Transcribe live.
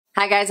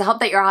Hi guys, I hope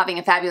that you're having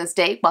a fabulous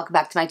day. Welcome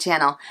back to my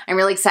channel. I'm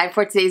really excited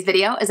for today's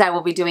video as I will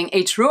be doing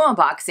a true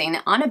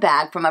unboxing on a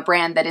bag from a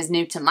brand that is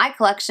new to my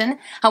collection.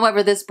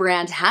 However, this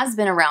brand has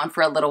been around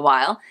for a little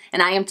while,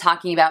 and I am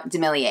talking about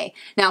DeMellier.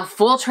 Now,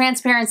 full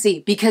transparency,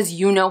 because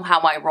you know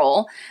how I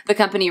roll, the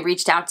company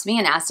reached out to me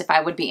and asked if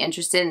I would be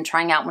interested in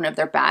trying out one of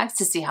their bags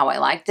to see how I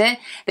liked it.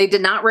 They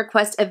did not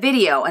request a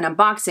video, an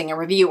unboxing, a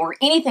review, or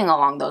anything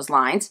along those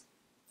lines.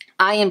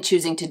 I am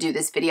choosing to do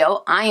this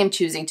video. I am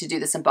choosing to do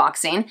this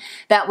unboxing.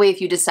 That way,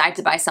 if you decide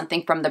to buy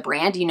something from the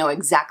brand, you know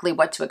exactly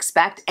what to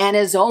expect. And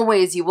as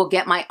always, you will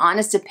get my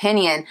honest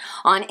opinion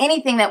on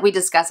anything that we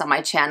discuss on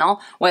my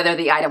channel, whether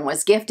the item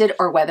was gifted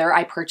or whether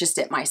I purchased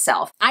it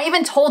myself. I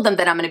even told them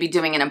that I'm going to be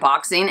doing an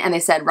unboxing, and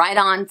they said, right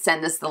on,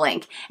 send us the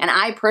link. And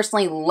I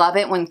personally love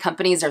it when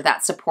companies are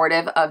that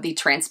supportive of the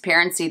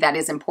transparency that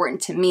is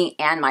important to me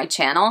and my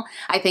channel.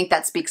 I think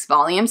that speaks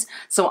volumes.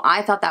 So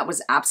I thought that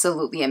was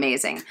absolutely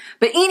amazing.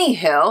 But anywho,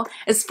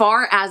 as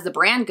far as the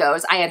brand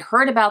goes, I had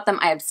heard about them.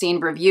 I have seen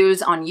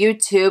reviews on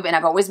YouTube, and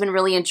I've always been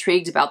really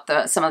intrigued about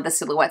some of the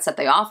silhouettes that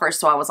they offer.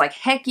 So I was like,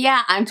 heck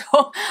yeah, I'm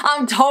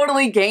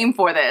totally game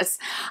for this.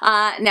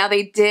 Now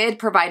they did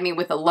provide me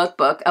with a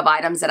lookbook of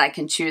items that I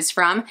can choose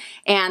from.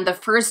 And the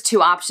first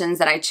two options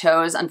that I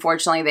chose,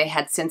 unfortunately, they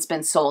had since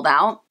been sold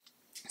out.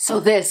 So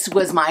this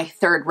was my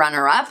third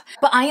runner-up,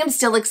 but I am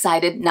still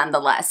excited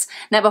nonetheless.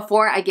 Now,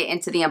 before I get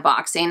into the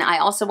unboxing, I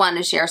also wanted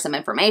to share some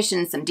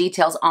information, some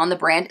details on the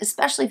brand,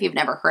 especially if you've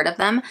never heard of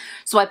them.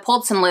 So I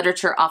pulled some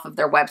literature off of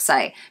their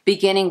website,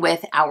 beginning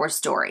with our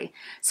story.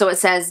 So it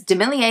says,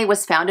 DeMellier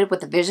was founded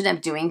with the vision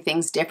of doing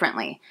things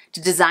differently,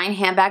 to design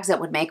handbags that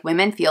would make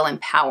women feel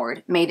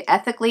empowered, made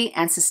ethically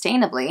and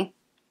sustainably,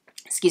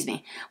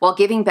 while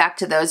giving back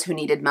to those who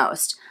needed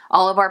most.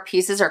 All of our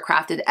pieces are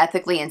crafted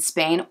ethically in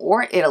Spain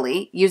or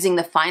Italy using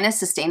the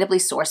finest sustainably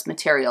sourced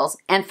materials,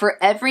 and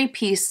for every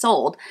piece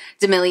sold,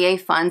 DeMellier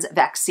funds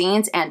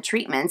vaccines and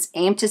treatments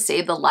aimed to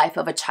save the life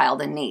of a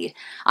child in need.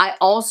 I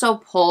also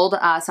pulled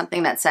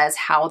something that says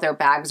how their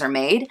bags are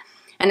made,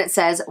 and it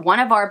says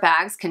one of our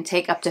bags can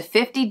take up to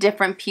 50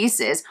 different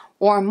pieces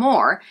or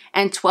more,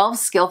 and 12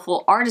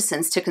 skillful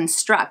artisans to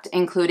construct,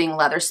 including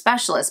leather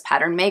specialists,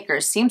 pattern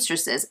makers,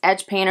 seamstresses,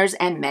 edge painters,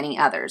 and many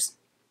others.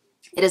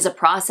 It is a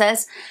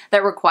process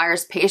that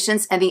requires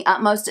patience and the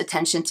utmost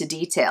attention to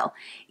detail.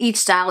 Each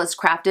style is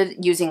crafted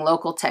using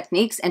local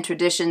techniques and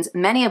traditions,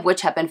 many of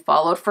which have been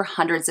followed for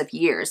hundreds of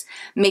years,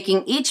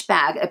 making each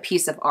bag a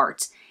piece of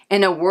art.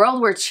 In a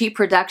world where cheap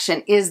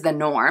production is the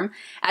norm,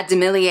 at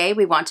DeMellier,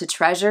 we want to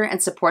treasure and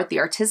support the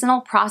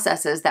artisanal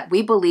processes that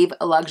we believe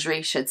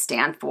luxury should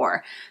stand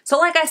for. So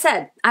like I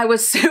said, I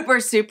was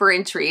super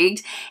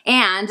intrigued.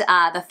 And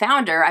the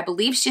founder, I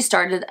believe she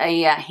started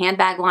a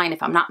handbag line,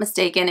 if I'm not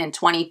mistaken, in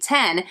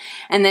 2010.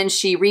 And then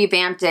she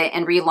revamped it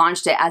and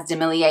relaunched it as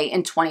DeMellier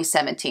in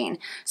 2017.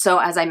 So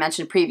as I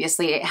mentioned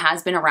previously, it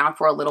has been around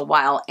for a little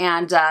while.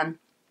 And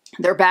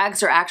their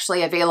bags are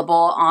actually available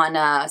on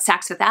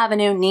Saks Fifth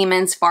Avenue,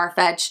 Neiman's,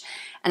 Farfetch,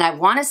 and I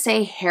want to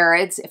say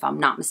Harrods, if I'm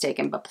not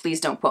mistaken, but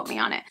please don't quote me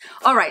on it.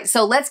 All right,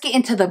 so let's get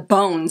into the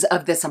bones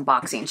of this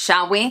unboxing,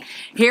 shall we?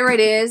 Here it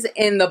is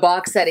in the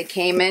box that it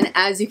came in.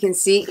 As you can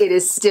see, it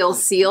is still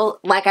sealed.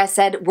 Like I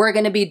said, we're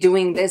going to be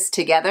doing this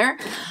together.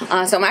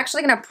 So I'm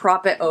actually going to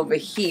prop it over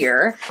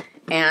here.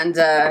 And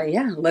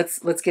yeah, let's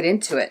get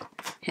into it.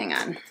 Hang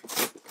on.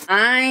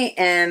 I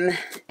am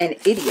an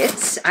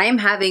idiot. I am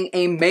having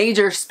a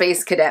major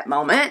Space Cadet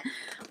moment.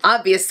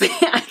 Obviously,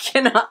 I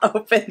cannot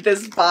open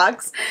this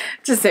box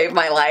to save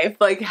my life.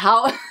 Like,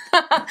 how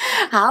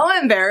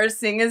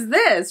embarrassing is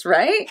this,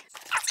 right?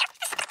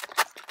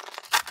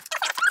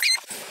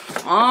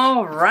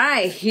 All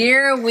right,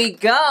 here we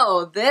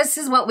go. This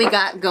is what we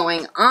got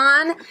going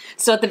on.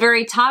 So at the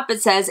very top,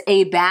 it says,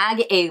 a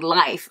bag, a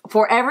life.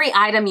 For every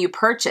item you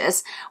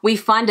purchase, we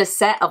fund a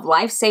set of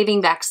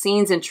life-saving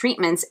vaccines and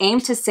treatments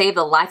aimed to save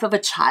the life of a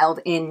child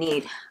in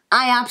need.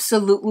 I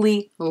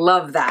absolutely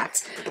love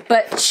that.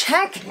 But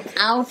check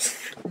out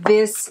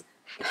this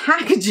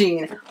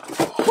packaging.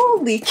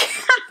 Holy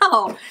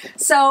cow.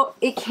 So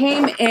it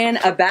came in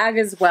a bag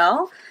as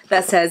well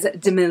that says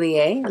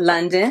DeMellier,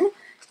 London.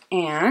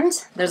 And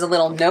there's a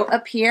little note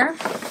up here.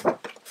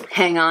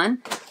 Hang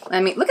on.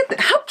 Let me look at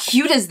how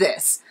cute is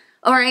this?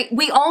 All right,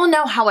 we all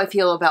know how I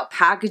feel about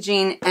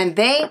packaging, and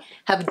they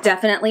have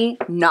definitely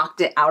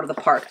knocked it out of the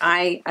park.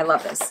 I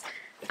love this.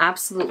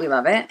 Absolutely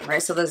love it. All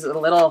right, so there's a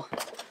little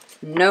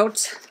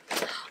note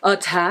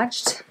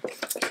attached.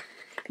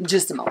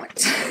 Just a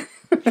moment.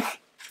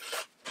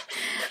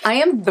 I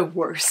am the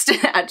worst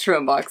at true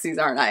unboxings,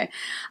 aren't I?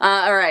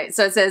 All right,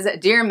 so it says,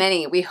 Dear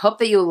Minnie, we hope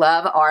that you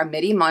love our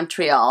Midi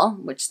Montreal,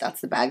 which that's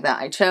the bag that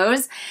I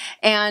chose,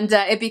 and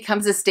it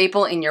becomes a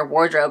staple in your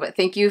wardrobe.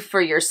 Thank you for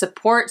your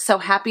support. So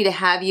happy to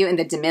have you in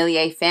the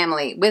DeMellier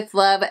family. With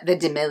love, the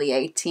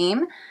DeMellier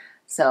team.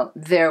 So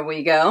there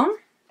we go.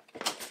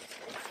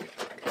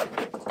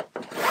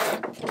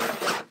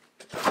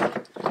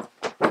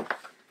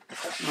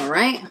 All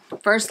right,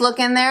 first look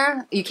in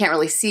there. You can't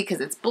really see because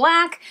it's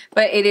black,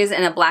 but it is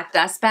in a black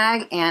dust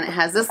bag, and it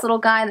has this little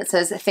guy that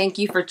says, thank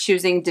you for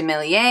choosing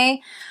DeMellier.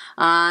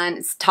 And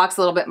it talks a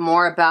little bit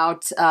more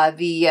about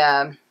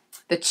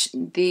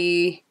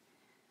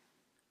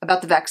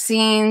about the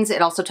vaccines.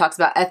 It also talks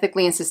about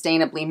ethically and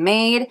sustainably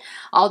made.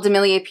 All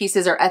DeMellier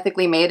pieces are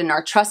ethically made in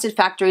our trusted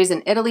factories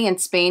in Italy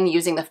and Spain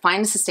using the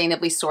finest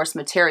sustainably sourced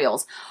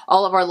materials.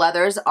 All of our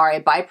leathers are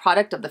a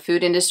byproduct of the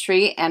food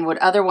industry and would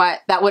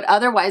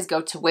otherwise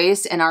go to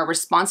waste and are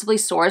responsibly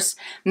sourced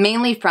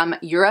mainly from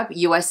Europe,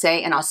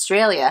 USA, and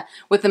Australia,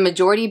 with the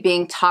majority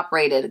being top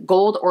rated,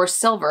 gold or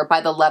silver,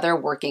 by the Leather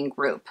Working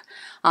Group.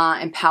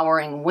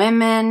 Empowering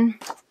women.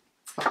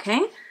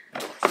 Okay.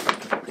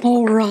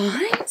 All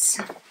right.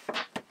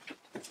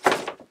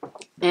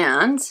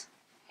 And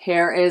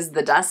here is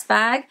the dust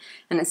bag,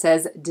 and it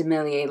says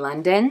DeMellier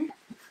London.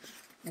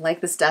 I like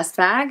this dust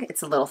bag.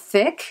 It's a little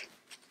thick,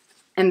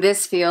 and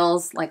this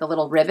feels like a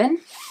little ribbon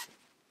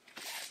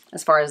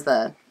as far as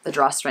the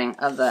drawstring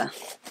of that.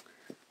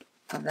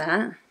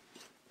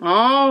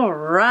 All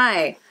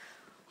right.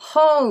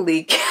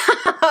 Holy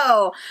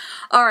cow.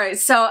 All right,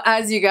 so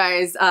as you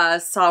guys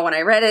saw when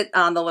I read it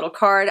on the little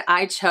card,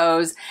 I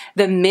chose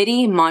the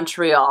Midi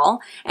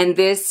Montreal, and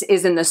this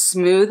is in the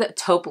smooth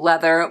taupe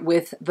leather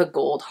with the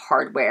gold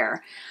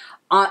hardware.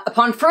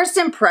 Upon first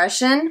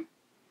impression,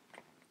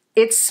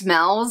 it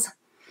smells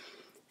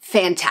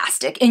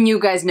fantastic. And you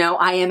guys know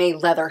I am a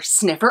leather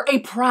sniffer, a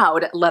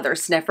proud leather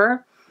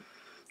sniffer.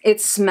 It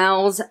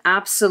smells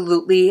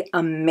absolutely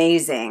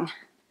amazing.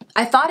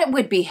 I thought it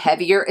would be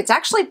heavier. It's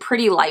actually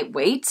pretty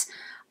lightweight.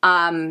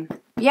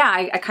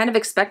 Yeah, I kind of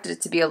expected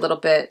it to be a little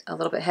bit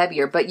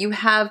heavier, but you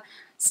have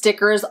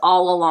stickers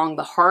all along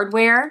the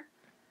hardware.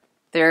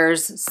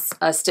 There's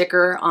a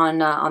sticker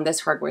on this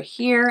hardware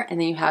here, and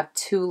then you have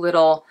two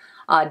little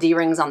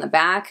D-rings on the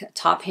back,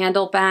 top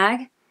handle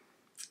bag.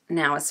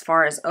 Now, as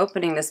far as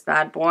opening this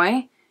bad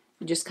boy,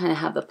 you just kind of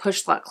have the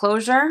push lock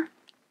closure,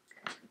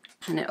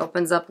 and it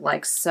opens up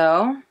like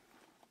so.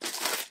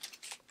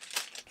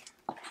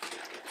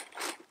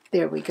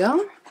 There we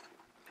go.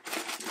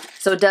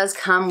 So it does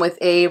come with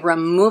a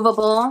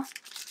removable,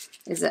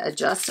 is it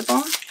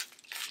adjustable?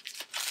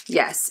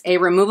 Yes, a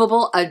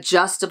removable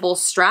adjustable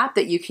strap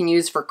that you can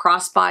use for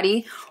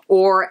crossbody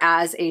or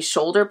as a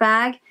shoulder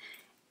bag.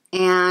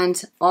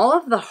 And all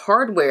of the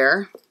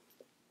hardware,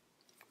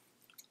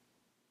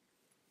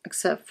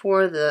 except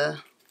for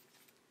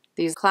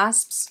these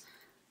clasps,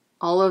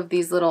 all of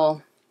these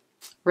little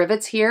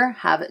rivets here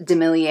have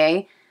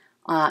DeMellier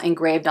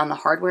engraved on the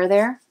hardware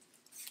there.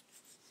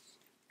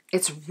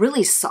 It's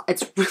really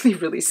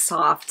really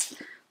soft.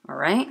 All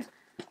right,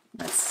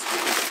 let's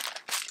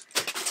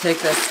take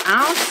this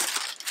out,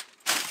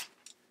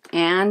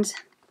 and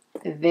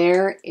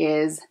there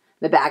is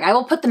the bag. I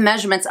will put the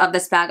measurements of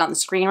this bag on the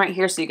screen right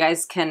here so you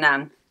guys can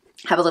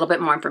have a little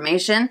bit more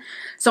information.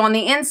 So on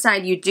the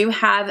inside, you do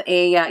have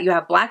you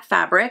have black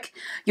fabric.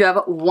 You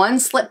have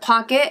one slip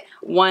pocket,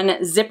 one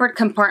zippered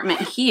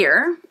compartment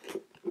here.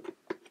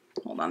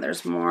 Hold on,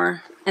 there's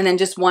more. And then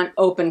just one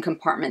open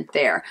compartment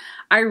there.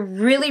 I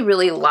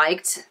really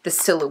liked the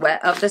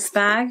silhouette of this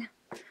bag.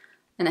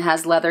 And it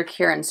has leather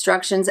care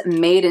instructions,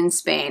 made in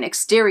Spain.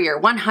 Exterior,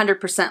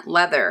 100%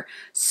 leather.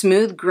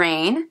 Smooth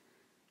grain,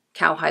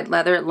 cowhide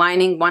leather.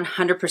 Lining,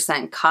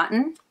 100%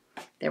 cotton.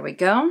 There we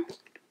go.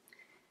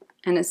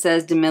 And it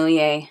says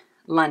DeMellier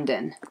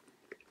London.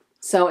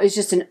 So it's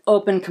just an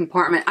open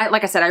compartment.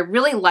 Like I said, I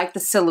really like the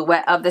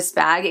silhouette of this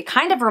bag. It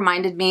kind of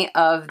reminded me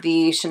of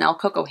the Chanel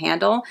Coco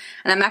handle,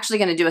 and I'm actually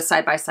going to do a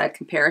side-by-side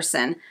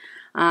comparison.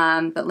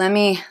 But let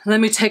me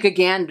take a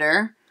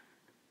gander.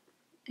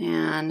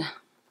 And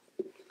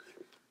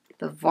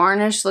the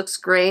varnish looks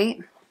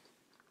great.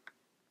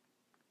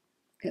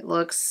 It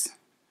looks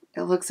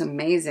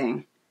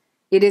amazing.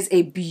 It is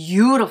a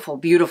beautiful,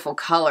 beautiful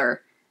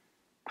color.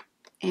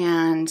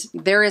 And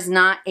there is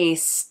not a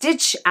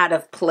stitch out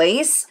of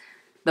place.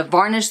 The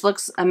varnish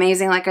looks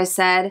amazing, like I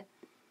said.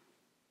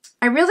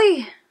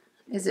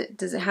 Does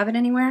it have it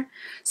anywhere?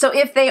 So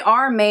if they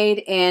are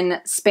made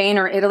in Spain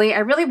or Italy, I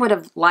really would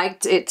have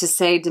liked it to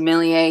say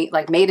DeMellier,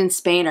 like made in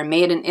Spain or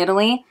made in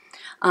Italy.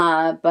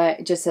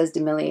 But it just says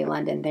DeMellier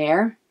London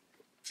there.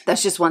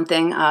 That's just one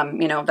thing,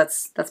 you know,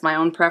 that's my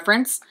own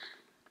preference.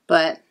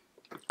 But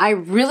I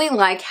really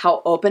like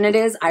how open it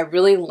is. I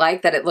really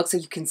like that it looks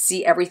like you can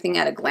see everything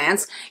at a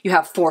glance. You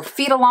have 4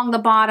 feet along the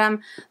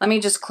bottom. Let me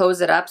just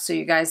close it up so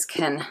you guys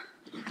can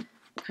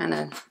kind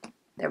of,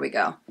 there we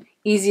go.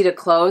 Easy to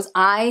close.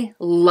 I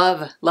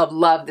love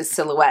this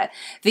silhouette.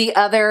 The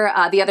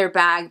other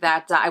bag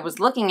that I was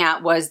looking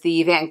at was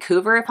the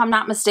Vancouver, if I'm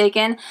not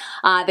mistaken.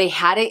 They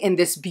had it in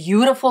this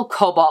beautiful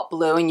cobalt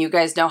blue, and you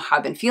guys know how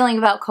I've been feeling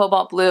about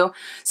cobalt blue.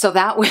 So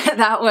that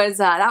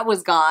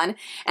was gone.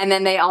 And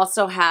then they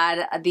also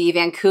had the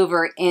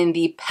Vancouver in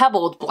the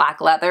pebbled black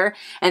leather,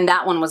 and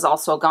that one was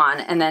also gone.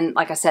 And then,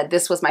 like I said,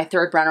 this was my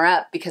third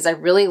runner-up because I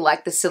really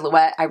like the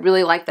silhouette. I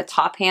really like the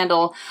top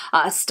handle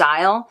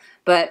style,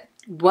 but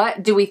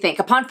what do we think?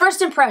 Upon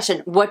first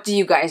impression, what do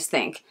you guys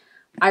think?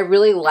 I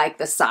really like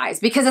the size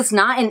because it's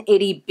not an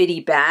itty bitty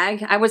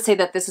bag. I would say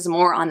that this is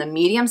more on the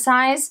medium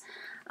size.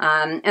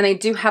 And they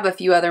do have a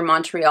few other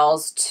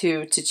Montreals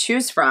to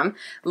choose from.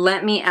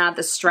 Let me add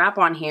the strap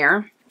on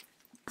here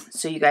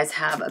so you guys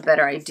have a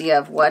better idea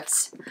of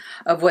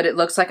what it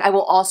looks like. I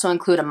will also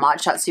include a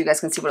mod shot so you guys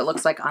can see what it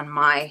looks like on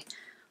my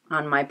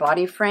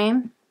body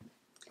frame.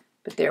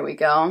 But there we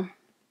go.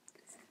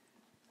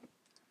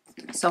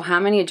 So how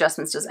many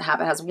adjustments does it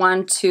have? It has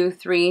 1, 2,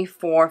 3,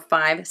 4,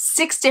 5,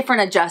 6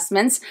 different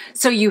adjustments.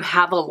 So you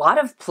have a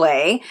lot of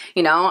play.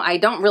 You know, I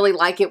don't really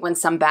like it when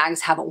some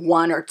bags have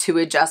 1 or 2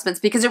 adjustments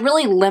because it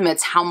really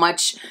limits how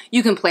much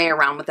you can play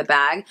around with the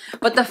bag.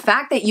 But the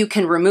fact that you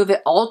can remove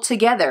it all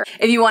together,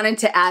 if you wanted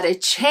to add a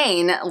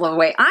chain the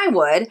way I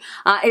would,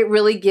 it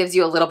really gives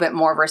you a little bit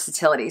more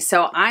versatility.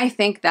 So I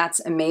think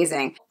that's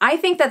amazing. I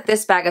think that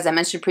this bag, as I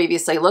mentioned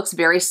previously, looks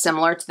very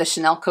similar to the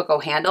Chanel Coco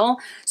handle.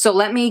 So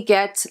let me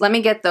get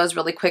those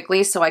really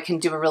quickly so I can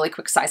do a really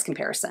quick size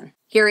comparison.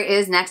 Here it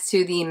is next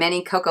to the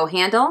mini Coco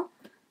handle.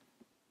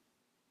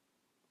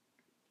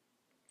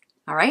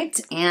 All right,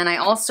 and I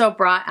also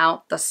brought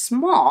out the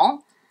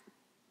small.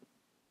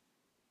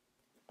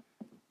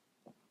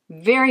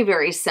 Very,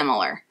 very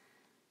similar.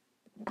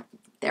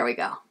 There we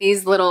go.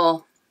 These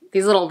little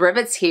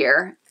rivets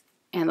here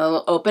and the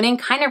little opening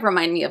kind of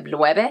remind me of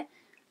Loewe.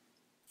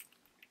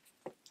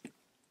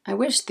 I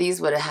wish these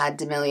would have had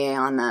DeMellier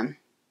on them.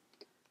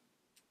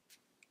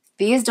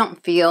 These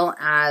don't feel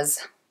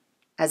as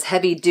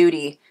heavy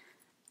duty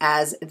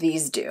as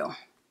these do.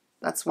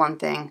 That's one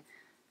thing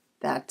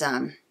that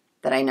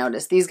that I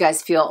noticed. These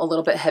guys feel a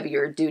little bit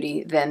heavier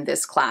duty than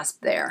this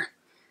clasp there.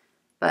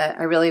 But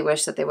I really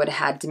wish that they would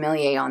have had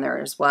DeMellier on there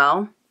as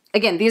well.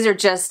 Again, these are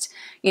just,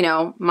 you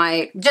know,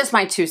 my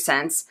 2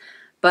 cents,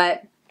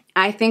 but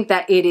I think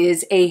that it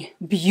is a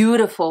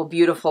beautiful,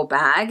 beautiful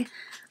bag.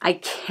 I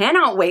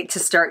cannot wait to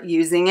start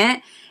using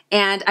it.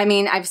 And I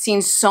mean, I've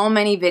seen so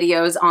many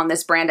videos on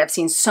this brand. I've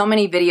seen so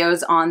many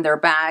videos on their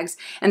bags,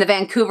 and the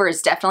Vancouver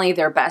is definitely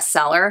their best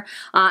seller.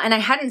 And I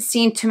hadn't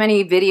seen too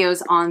many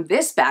videos on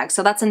this bag,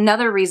 so that's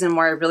another reason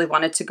why I really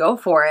wanted to go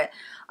for it.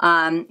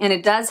 And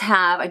it does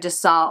have, I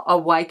just saw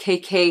a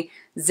YKK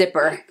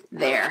zipper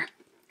there.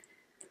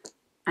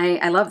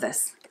 I love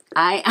this.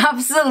 I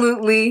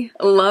absolutely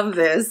love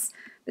this.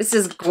 This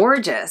is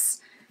gorgeous.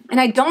 And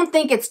I don't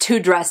think it's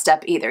too dressed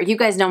up either. You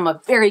guys know I'm a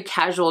very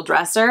casual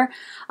dresser.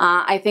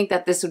 I think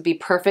that this would be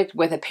perfect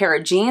with a pair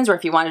of jeans or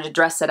if you wanted to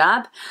dress it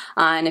up.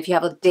 And if you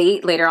have a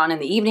date later on in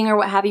the evening or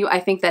what have you,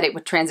 I think that it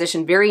would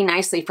transition very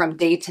nicely from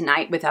day to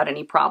night without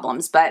any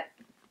problems. But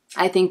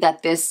I think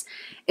that this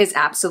is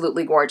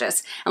absolutely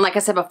gorgeous. And like I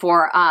said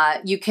before,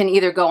 you can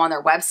either go on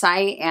their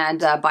website and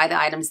buy the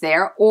items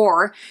there,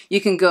 or you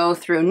can go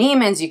through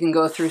Neiman's, you can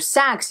go through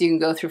Saks, you can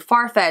go through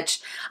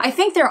Farfetch. I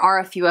think there are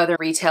a few other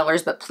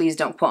retailers, but please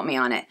don't quote me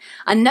on it.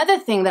 Another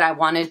thing that I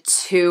wanted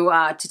to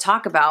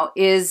talk about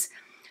is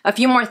a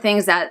few more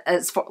things that,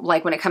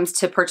 like when it comes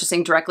to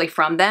purchasing directly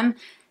from them,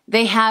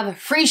 they have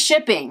free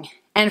shipping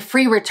and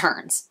free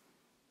returns.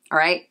 All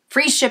right,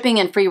 free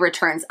shipping and free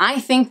returns. I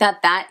think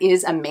that that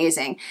is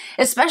amazing,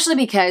 especially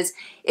because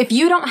if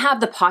you don't have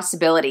the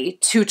possibility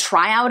to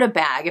try out a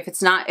bag, if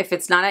it's not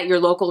at your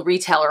local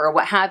retailer or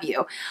what have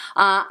you,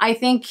 I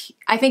think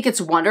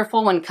it's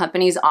wonderful when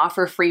companies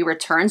offer free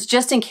returns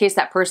just in case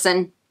that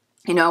person,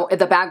 you know,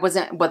 the bag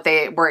wasn't what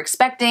they were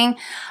expecting.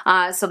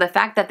 So the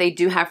fact that they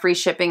do have free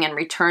shipping and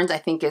returns, I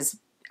think is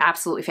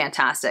absolutely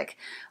fantastic.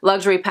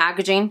 Luxury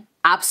packaging,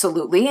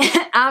 absolutely,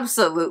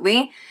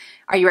 absolutely.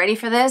 Are you ready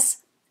for this?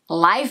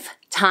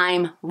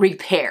 Lifetime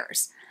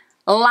repairs.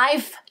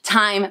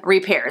 Lifetime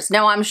repairs.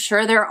 Now, I'm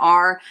sure there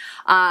are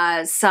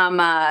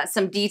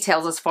some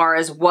details as far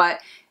as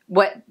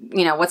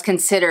what's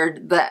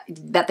considered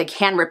that they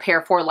can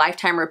repair for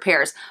lifetime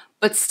repairs,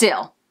 but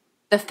still,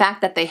 the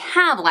fact that they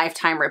have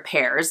lifetime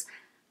repairs,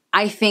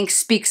 I think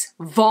speaks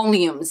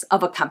volumes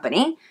of a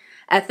company.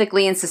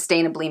 Ethically and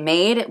sustainably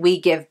made, we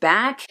give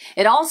back.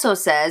 It also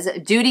says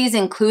duties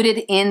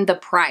included in the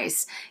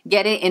price.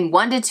 Get it in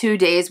 1 to 2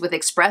 days with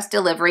express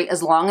delivery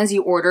as long as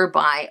you order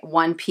by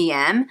 1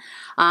 p.m.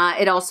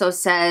 It also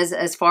says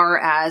as far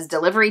as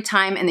delivery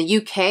time in the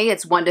UK,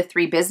 it's 1 to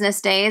 3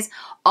 business days.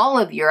 All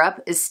of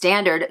Europe is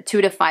standard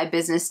 2 to 5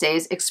 business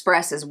days.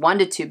 Express is 1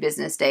 to 2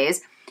 business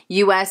days.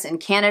 US and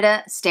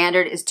Canada,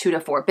 standard is 2 to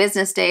 4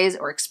 business days,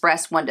 or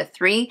express 1 to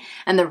 3,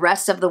 and the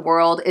rest of the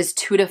world is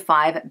 2 to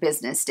 5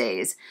 business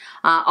days.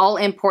 All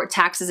import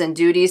taxes and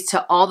duties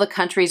to all the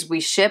countries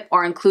we ship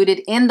are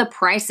included in the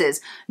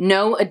prices.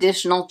 No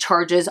additional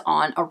charges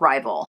on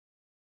arrival.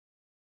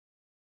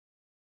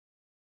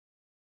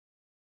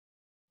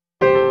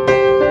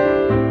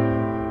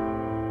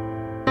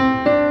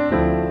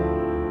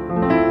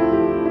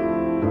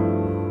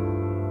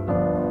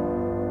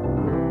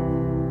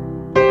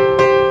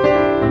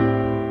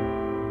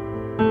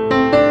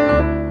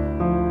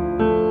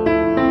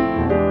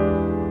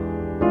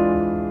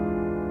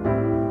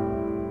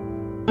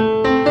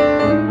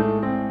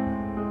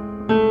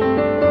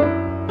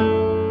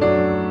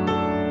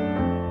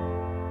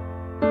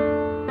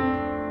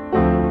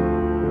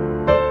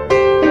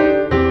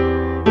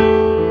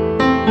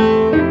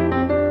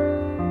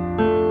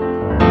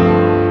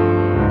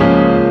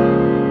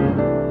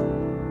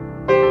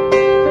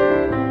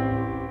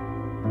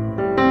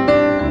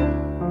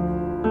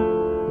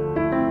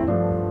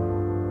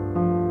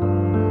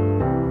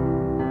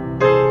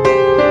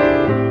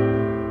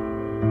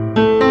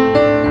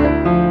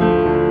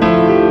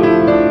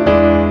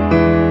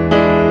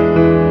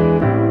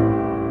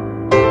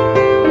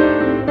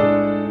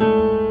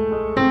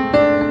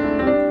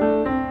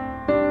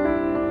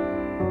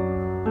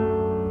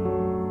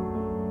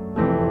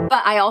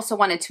 also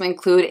wanted to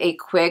include a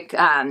quick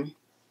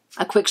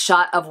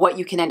shot of what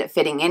you can end up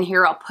fitting in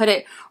here. I'll put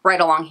it right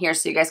along here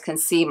so you guys can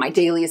see my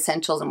daily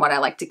essentials and what I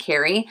like to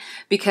carry,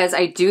 because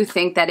I do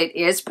think that it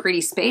is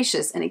pretty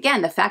spacious. And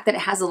again, the fact that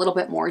it has a little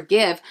bit more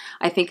give,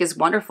 I think is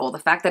wonderful. The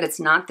fact that it's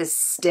not this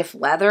stiff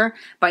leather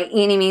by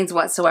any means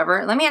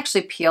whatsoever. Let me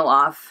actually peel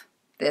off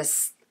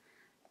this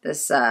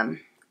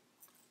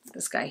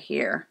guy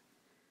here.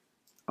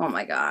 Oh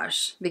my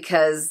gosh,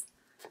 because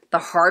the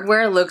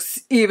hardware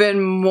looks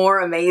even more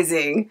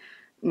amazing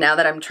now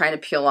that I'm trying to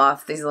peel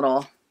off these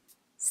little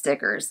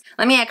stickers.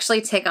 Let me actually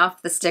take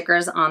off the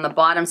stickers on the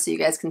bottom so you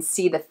guys can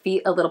see the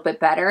feet a little bit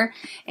better.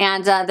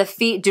 And the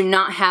feet do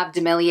not have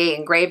DeMellier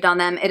engraved on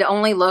them. It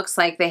only looks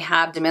like they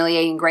have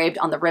DeMellier engraved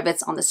on the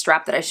rivets on the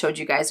strap that I showed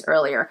you guys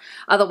earlier.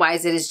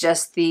 Otherwise, it is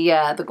just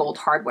the gold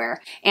hardware.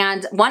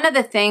 And one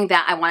other thing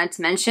that I wanted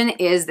to mention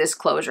is this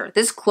closure.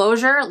 This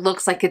closure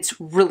looks like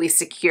it's really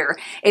secure.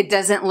 It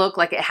doesn't look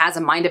like it has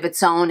a mind of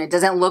its own. It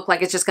doesn't look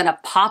like it's just gonna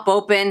pop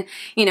open,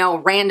 you know,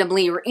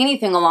 randomly or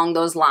anything along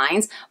those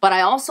lines. But I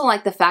also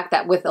like the fact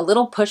that with a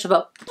little push of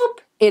a boop,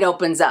 it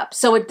opens up.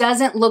 So it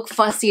doesn't look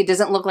fussy. It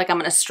doesn't look like I'm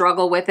gonna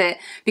struggle with it,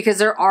 because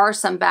there are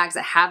some bags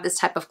that have this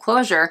type of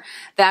closure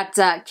that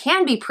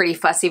can be pretty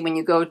fussy when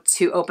you go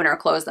to open or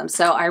close them.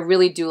 So I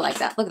really do like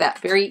that. Look at that,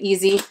 very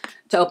easy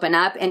to open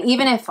up. And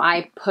even if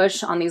I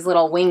push on these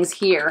little wings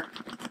here,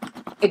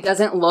 it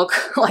doesn't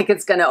look like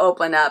it's gonna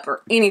open up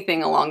or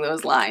anything along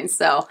those lines.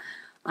 So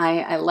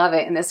I love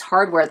it. And this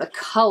hardware, the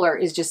color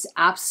is just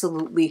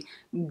absolutely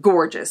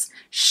gorgeous.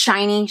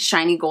 Shiny,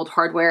 shiny gold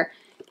hardware.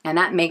 And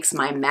that makes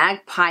my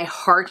magpie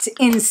heart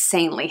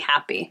insanely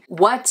happy.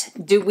 What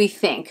do we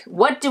think?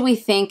 What do we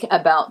think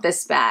about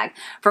this bag?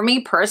 For me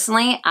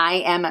personally, I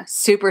am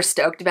super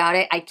stoked about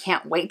it. I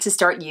can't wait to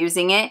start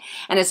using it.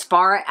 And as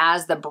far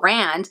as the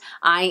brand,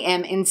 I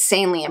am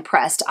insanely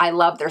impressed. I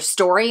love their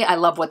story. I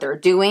love what they're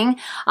doing.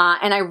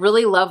 And I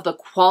really love the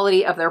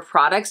quality of their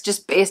products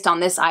just based on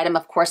this item.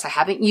 Of course, I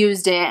haven't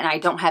used it and I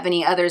don't have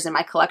any others in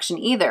my collection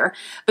either.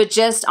 But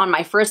just on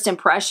my first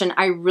impression,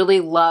 I really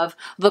love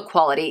the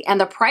quality and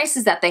the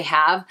prices that they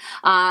have.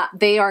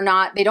 They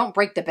don't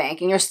break the bank,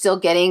 and you're still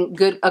getting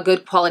a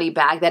good quality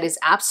bag that is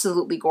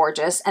absolutely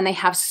gorgeous. And they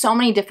have so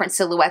many different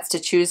silhouettes to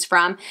choose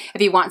from.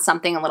 If you want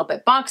something a little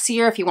bit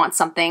boxier, if you want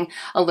something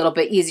a little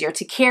bit easier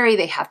to carry,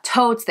 they have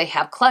totes, they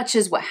have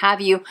clutches, what have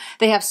you.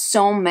 They have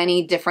so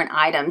many different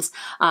items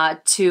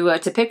to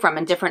pick from,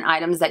 and different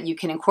items that you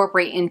can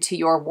incorporate into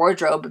your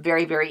wardrobe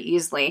very, very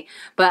easily.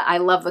 But I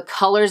love the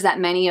colors that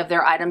many of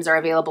their items are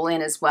available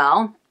in as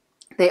well.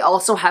 They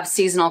also have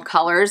seasonal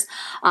colors,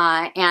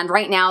 and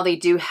right now they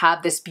do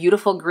have this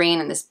beautiful green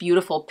and this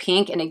beautiful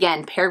pink, and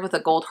again, paired with the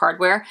gold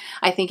hardware,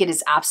 I think it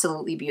is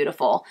absolutely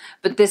beautiful.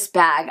 But this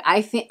bag,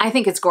 I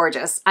think it's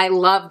gorgeous. I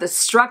love the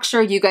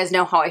structure. You guys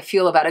know how I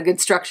feel about a good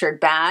structured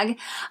bag.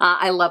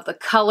 I love the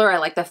color. I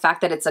like the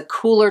fact that it's a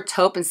cooler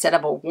taupe instead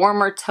of a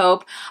warmer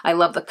taupe. I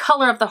love the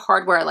color of the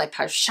hardware. I like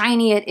how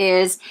shiny it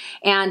is,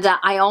 and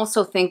I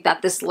also think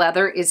that this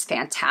leather is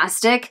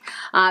fantastic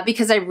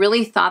because I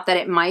really thought that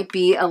it might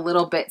be a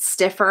little bit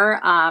stiffer,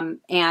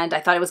 and I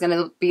thought it was going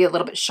to be a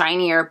little bit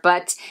shinier,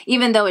 but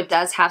even though it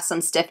does have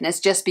some stiffness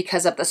just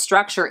because of the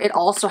structure, it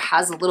also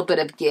has a little bit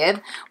of give,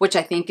 which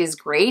I think is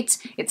great.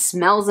 It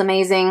smells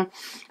amazing.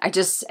 I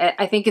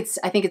think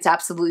it's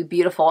absolutely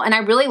beautiful, and I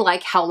really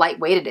like how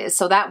lightweight it is.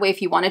 So that way,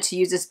 if you wanted to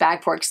use this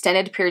bag for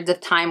extended periods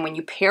of time, when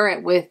you pair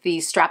it with the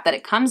strap that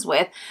it comes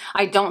with,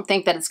 I don't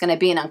think that it's going to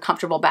be an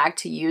uncomfortable bag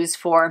to use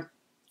for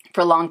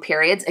long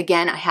periods.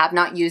 Again, I have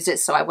not used it,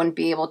 so I wouldn't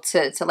be able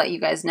to let you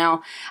guys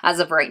know as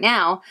of right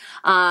now.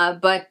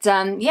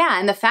 Yeah,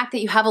 and the fact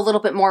that you have a little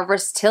bit more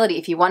versatility.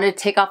 If you wanted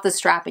to take off the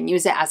strap and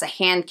use it as a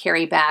hand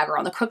carry bag or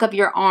on the crook of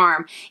your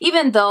arm,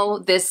 even though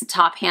this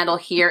top handle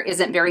here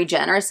isn't very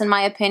generous in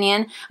my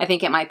opinion, I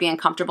think it might be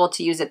uncomfortable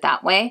to use it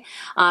that way.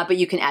 But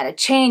you can add a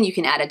chain, you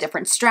can add a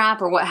different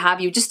strap or what have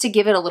you, just to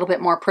give it a little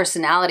bit more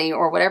personality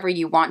or whatever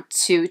you want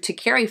to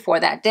carry for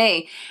that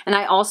day. And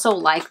I also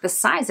like the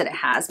size that it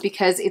has,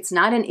 because it's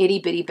not an itty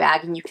bitty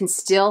bag and you can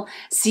still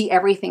see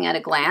everything at a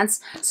glance.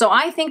 So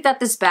I think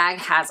that this bag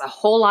has a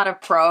whole lot of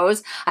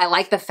pros. I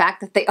like the fact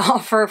that they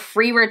offer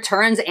free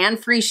returns and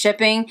free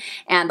shipping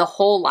and the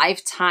whole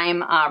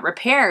lifetime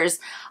repairs.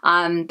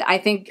 I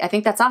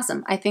think that's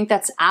awesome. I think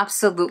that's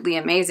absolutely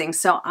amazing.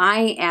 So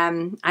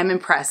I'm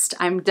impressed.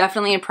 I'm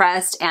definitely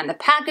impressed. And the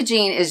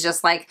packaging is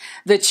just like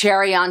the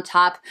cherry on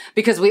top,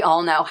 because we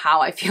all know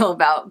how I feel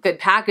about good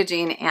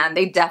packaging, and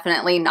they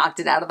definitely knocked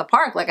it out of the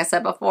park, like I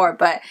said before.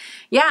 But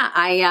yeah,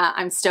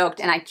 I'm stoked,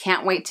 and I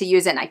can't wait to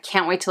use it, and I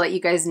can't wait to let you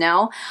guys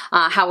know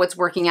how it's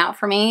working out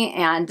for me,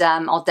 and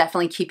I'll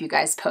definitely keep you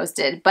guys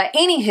posted. But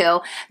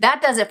anywho,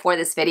 that does it for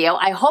this video.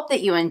 I hope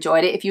that you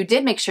enjoyed it. If you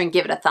did, make sure and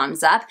give it a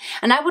thumbs up,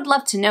 and I would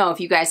love to know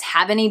if you guys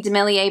have any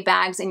DeMellier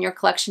bags in your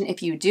collection.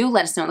 If you do,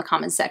 let us know in the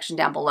comment section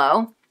down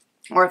below.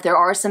 Or if there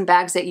are some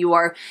bags that you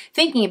are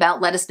thinking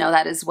about, let us know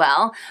that as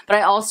well. But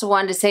I also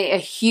wanted to say a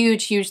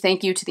huge, huge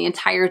thank you to the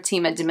entire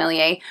team at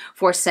DeMellier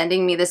for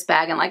sending me this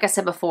bag. And like I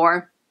said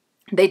before,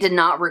 They did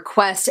not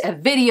request a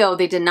video.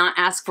 They did not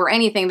ask for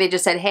anything. They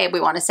just said, hey, we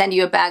want to send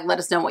you a bag. Let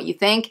us know what you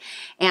think.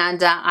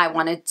 And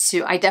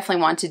I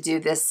definitely want to do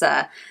this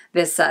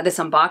this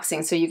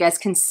unboxing so you guys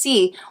can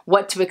see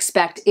what to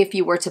expect if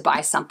you were to buy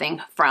something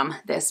from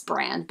this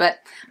brand. But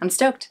I'm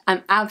stoked.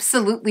 I'm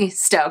absolutely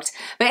stoked.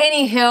 But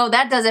anywho,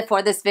 that does it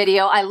for this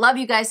video. I love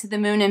you guys to the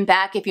moon and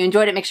back. If you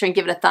enjoyed it, make sure and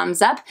give it a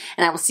thumbs up,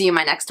 and I will see you in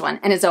my next one.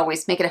 And as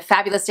always, make it a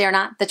fabulous day or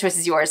not. The choice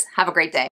is yours. Have a great day.